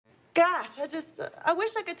Gosh, I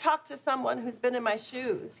wish I could talk to someone who's been in my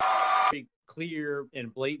shoes. Very clear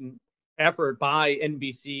and blatant effort by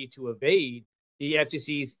NBC to evade the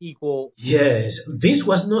FCC's equal. Yes, this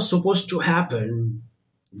was not supposed to happen.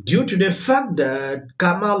 Due to the fact that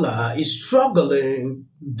Kamala is struggling,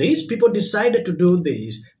 these people decided to do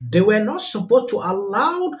this. They were not supposed to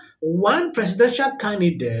allow one presidential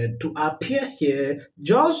candidate to appear here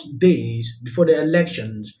just days before the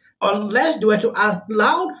elections. Unless they were to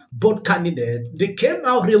allow both candidates, they came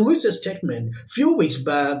out, released a statement a few weeks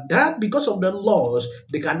back that because of the laws,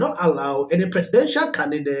 they cannot allow any presidential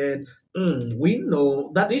candidate. We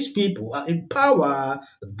know that these people are in power.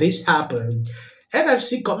 This happened.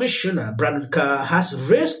 FCC Commissioner Brandon has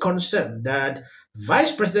raised concern that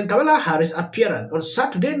Vice President Kamala Harris' appearance on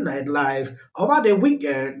Saturday Night Live over the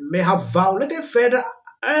weekend may have violated federal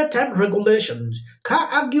airtime regulations. Carr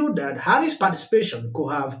argued that Harris' participation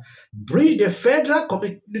could have breached the Federal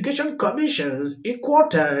Communication Commission's equal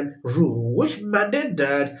time rule, which mandates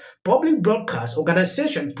that public broadcast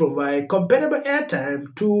organizations provide comparable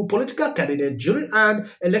airtime to political candidates during an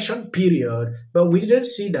election period. But we didn't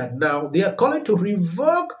see that. Now they are calling to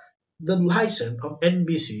revoke the license of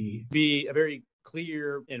NBC. Be a very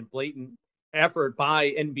clear and blatant effort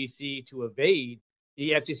by NBC to evade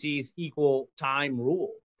the FCC's equal time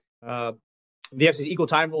rule. The FCC's equal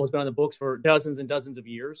time rule has been on the books for dozens and dozens of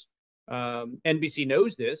years. NBC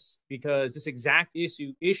knows this because this exact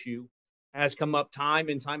issue has come up time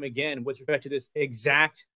and time again with respect to this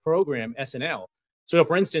exact program, SNL. So,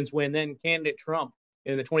 for instance, when then candidate Trump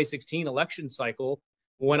in the 2016 election cycle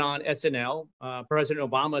went on SNL, President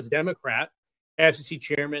Obama's Democrat FCC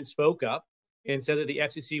chairman spoke up and said that the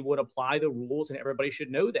FCC would apply the rules and everybody should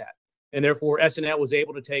know that. And therefore, SNL was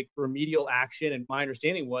able to take remedial action. And my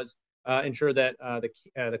understanding was ensure that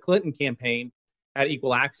the Clinton campaign had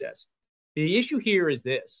equal access. The issue here is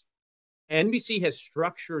this. NBC has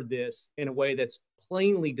structured this in a way that's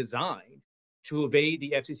plainly designed to evade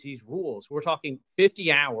the FCC's rules. We're talking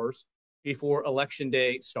 50 hours before Election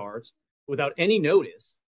Day starts without any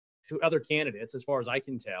notice to other candidates, as far as I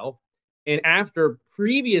can tell. And after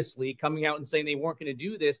previously coming out and saying they weren't going to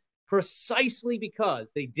do this, precisely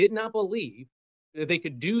because they did not believe that they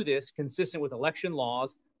could do this consistent with election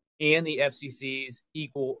laws and the FCC's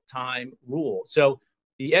equal time rule. So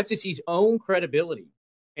the FCC's own credibility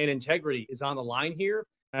and integrity is on the line here.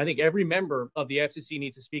 And I think every member of the FCC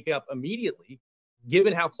needs to speak up immediately,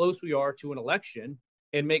 given how close we are to an election,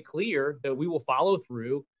 and make clear that we will follow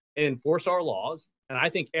through and enforce our laws. And I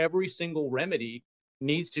think every single remedy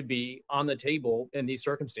needs to be on the table in these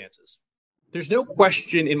circumstances. There's no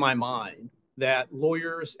question in my mind that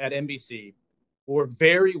lawyers at NBC were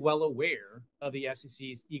very well aware of the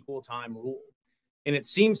FCC's equal time rule. And it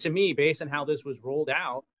seems to me, based on how this was rolled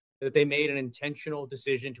out, that they made an intentional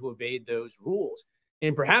decision to evade those rules.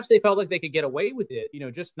 And perhaps they felt like they could get away with it. You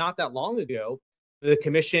know, just not that long ago, the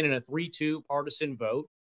commission in a 3-2 partisan vote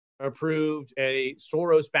approved a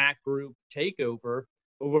Soros-backed group takeover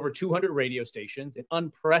of over 200 radio stations, an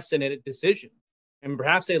unprecedented decision. And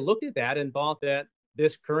perhaps they looked at that and thought that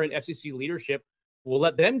this current FCC leadership will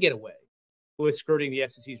let them get away with skirting the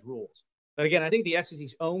FCC's rules. But again, I think the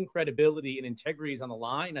FCC's own credibility and integrity is on the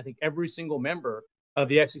line. I think every single member of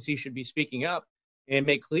the FCC should be speaking up and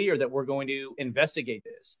make clear that we're going to investigate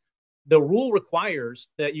this. The rule requires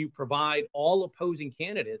that you provide all opposing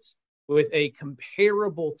candidates with a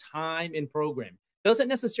comparable time and program. It doesn't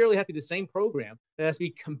necessarily have to be the same program. It has to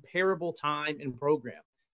be comparable time and program.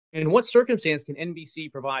 And in what circumstance can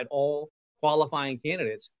NBC provide all qualifying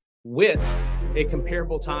candidates with a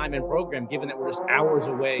comparable time and program, given that we're just hours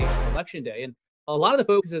away from Election Day? And a lot of the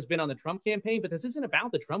focus has been on the Trump campaign, but this isn't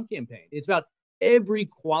about the Trump campaign. It's about every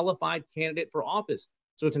qualified candidate for office.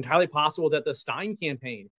 So it's entirely possible that the Stein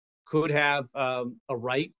campaign could have a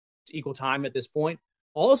right to equal time at this point.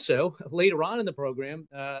 Also, later on in the program,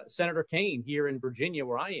 Senator Kaine here in Virginia,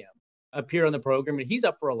 where I am, appeared on the program, and he's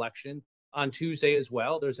up for election on Tuesday as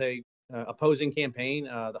well. There's a opposing campaign,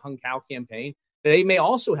 the Hung Cow campaign. They may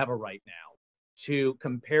also have a right now to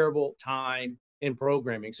comparable time in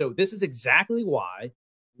programming. So this is exactly why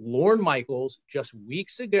Lorne Michaels just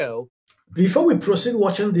weeks ago. Before we proceed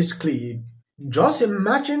watching this clip, just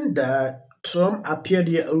imagine that Trump appeared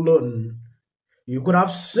here alone. You could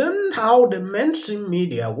have seen how the mainstream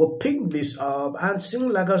media will pick this up and sing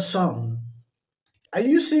like a song. Are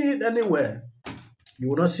you seeing it anywhere? You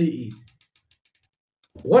will not see it.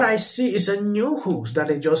 What I see is a new hoax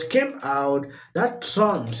that it just came out that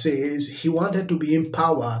Trump says he wanted to be in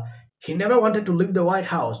power. He never wanted to leave the White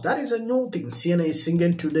House. That is a new thing CNN is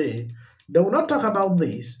singing today. They will not talk about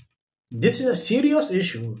this. This is a serious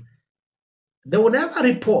issue. They will never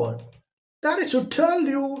report That is to tell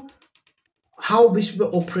you how these people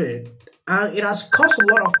operate. And it has caused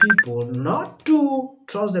a lot of people not to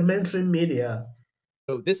trust the mainstream media.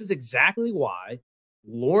 So this is exactly why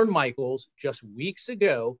Lorne Michaels just weeks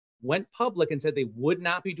ago went public and said they would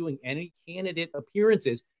not be doing any candidate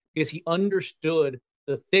appearances because he understood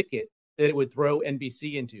the thicket that it would throw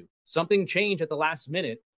NBC into. Something changed at the last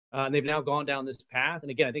minute, and they've now gone down this path.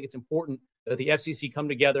 And again, I think it's important that the FCC come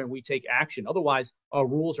together and we take action. Otherwise, our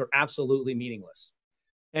rules are absolutely meaningless.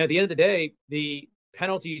 And at the end of the day, the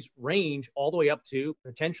penalties range all the way up to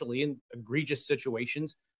potentially, in egregious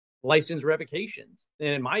situations, license revocations. And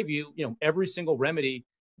in my view, every single remedy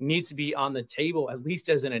needs to be on the table, at least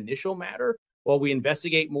as an initial matter, while we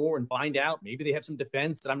investigate more and find out. Maybe they have some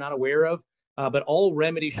defense that I'm not aware of, but all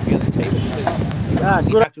remedies should be on the table because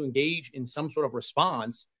you have to engage in some sort of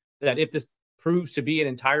response that if this proves to be an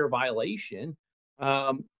entire violation,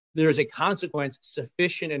 there's a consequence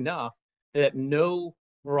sufficient enough that no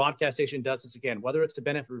broadcast station does this again, whether it's to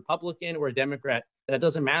benefit a Republican or a Democrat. That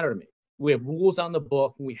doesn't matter to me. We have rules on the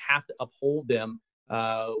book and we have to uphold them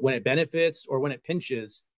when it benefits or when it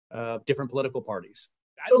pinches different political parties.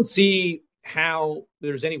 I don't see how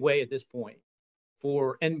there's any way at this point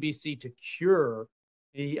for NBC to cure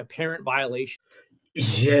the apparent violation.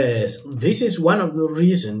 Yes, this is one of the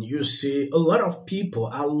reasons you see a lot of people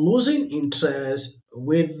are losing interest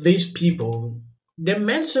with these people. The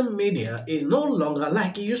mainstream media is no longer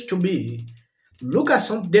like it used to be. Look at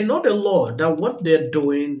they know the law, that what they're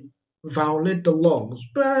doing violate the laws,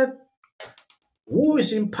 but who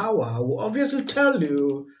is in power will obviously tell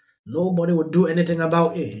you nobody will do anything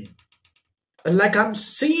about it. Like I'm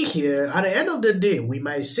seeing here, at the end of the day, we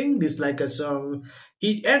might sing this like a song.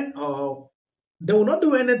 It end up, they will not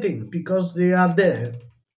do anything because they are there.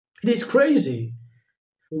 It is crazy.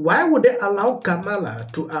 Why would they allow Kamala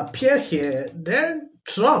to appear here? Then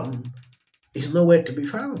Trump is nowhere to be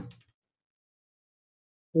found.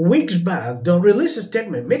 Weeks back, they released a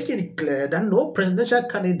statement making it clear that no presidential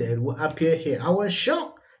candidate will appear here. I was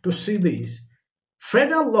shocked to see this.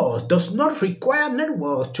 Federal law does not require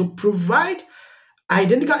networks to provide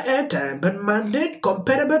identical airtime but mandate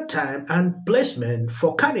compatible time and placement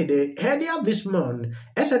for candidates. Earlier this month,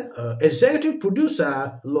 executive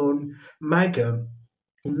producer Lorne Michaels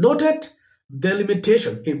noted the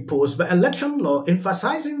limitation imposed by election law,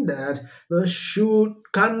 emphasizing that the show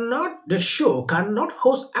cannot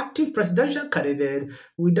host active presidential candidates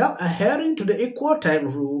without adhering to the equal time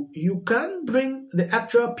rule. You can bring the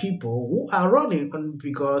actual people who are running on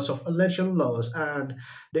because of election laws and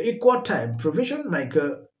the equal time provision.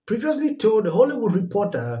 Michael previously told the Hollywood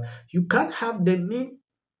Reporter, you can't have the main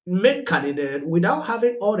candidate without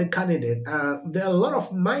having all the candidates. There are a lot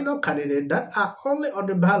of minor candidates that are only on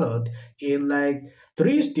the ballot in like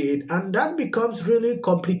 3 states, and that becomes really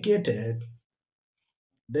complicated.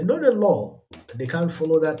 They know the law, but they can't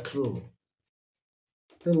follow that through.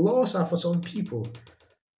 The laws are for some people.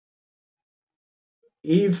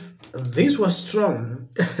 If this was strong,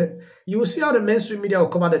 you will see how the mainstream media will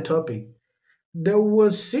cover the topic. They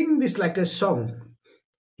will sing this like a song.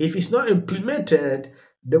 If it's not implemented,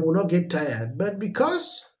 they will not get tired. But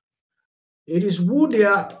because it is who they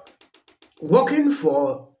are working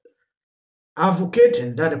for,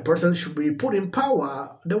 advocating that a person should be put in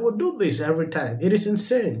power, they will do this every time. It is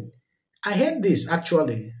insane. I hate this,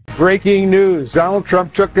 actually. Breaking news. Donald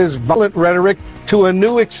Trump took his violent rhetoric to a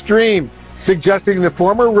new extreme, suggesting the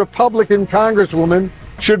former Republican Congresswoman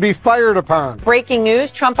should be fired upon. Breaking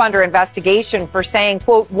news. Trump under investigation for saying,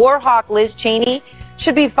 quote, war hawk Liz Cheney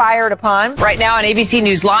should be fired upon. Right now on ABC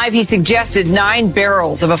News Live, he suggested 9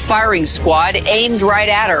 barrels of a firing squad aimed right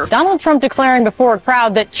at her. Donald Trump declaring before a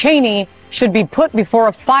crowd that Cheney should be put before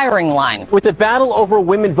a firing line. With the battle over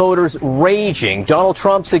women voters raging, Donald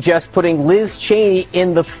Trump suggests putting Liz Cheney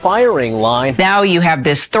in the firing line. Now you have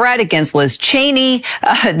this threat against Liz Cheney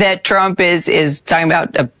that Trump is talking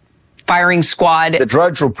about a firing squad. The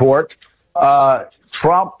Drudge Report,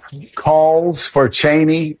 Trump calls for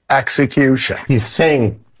Cheney execution. He's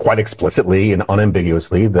saying quite explicitly and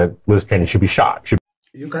unambiguously that Liz Cheney should be shot.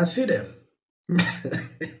 You can see them.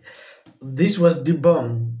 This was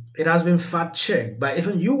debunked. It has been fact-checked by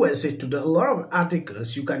even USA Today. A lot of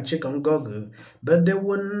articles you can check on Google, but they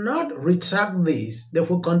will not retract this. They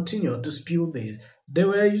will continue to spew this. They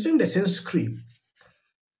were using the same script.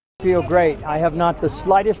 Feel great. I have not the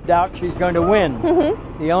slightest doubt she's going to win.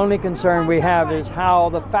 The only concern we have is how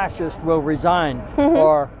the fascists will resign,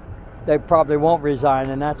 or they probably won't resign,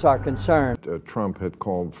 and that's our concern. Trump had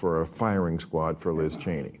called for a firing squad for Liz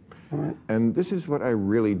Cheney. And this is what I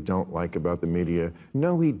really don't like about the media.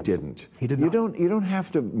 No, he didn't. He did not. You don't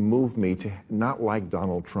have to move me to not like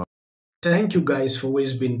Donald Trump. Thank you guys for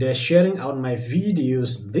always being there sharing out my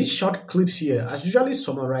videos. These short clips here are usually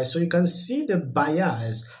summarized so you can see the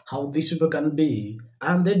bias, how these people can be,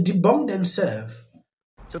 and they debunk themselves.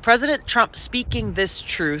 So President Trump speaking this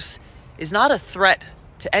truth is not a threat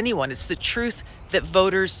to anyone. It's the truth that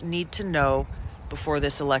voters need to know before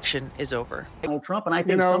this election is over. Donald Trump, and I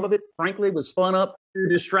think some of it, frankly, was spun up to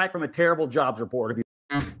distract from a terrible jobs report.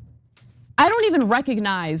 I don't even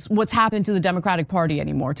recognize what's happened to the Democratic Party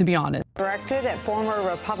anymore, to be honest. Directed at former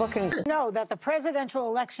Republican. Know that the presidential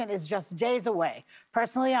election is just days away.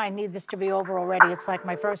 Personally, I need this to be over already. It's like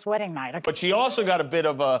my first wedding night. But she also got a bit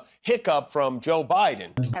of a hiccup from Joe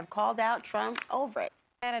Biden. Have called out Trump over it.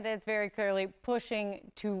 Candidates very clearly pushing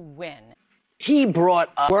to win. He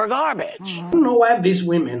brought up we're garbage. I don't know why these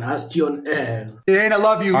women are still on air. I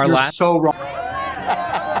love you. You're so wrong.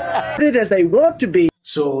 As they want to be.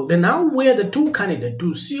 So they now wear the two candidates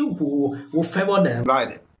to see who will favor them.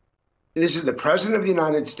 Biden. This is the President of the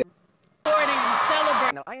United States. Now,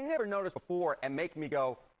 I never noticed before and make me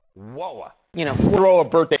go, whoa. You know, throw a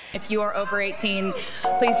birthday. If you are over 18,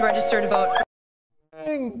 please register to vote.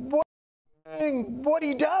 What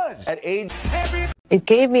he does at age. It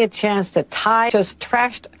gave me a chance to just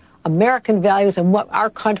trashed American values and what our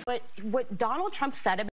country. What Donald Trump said about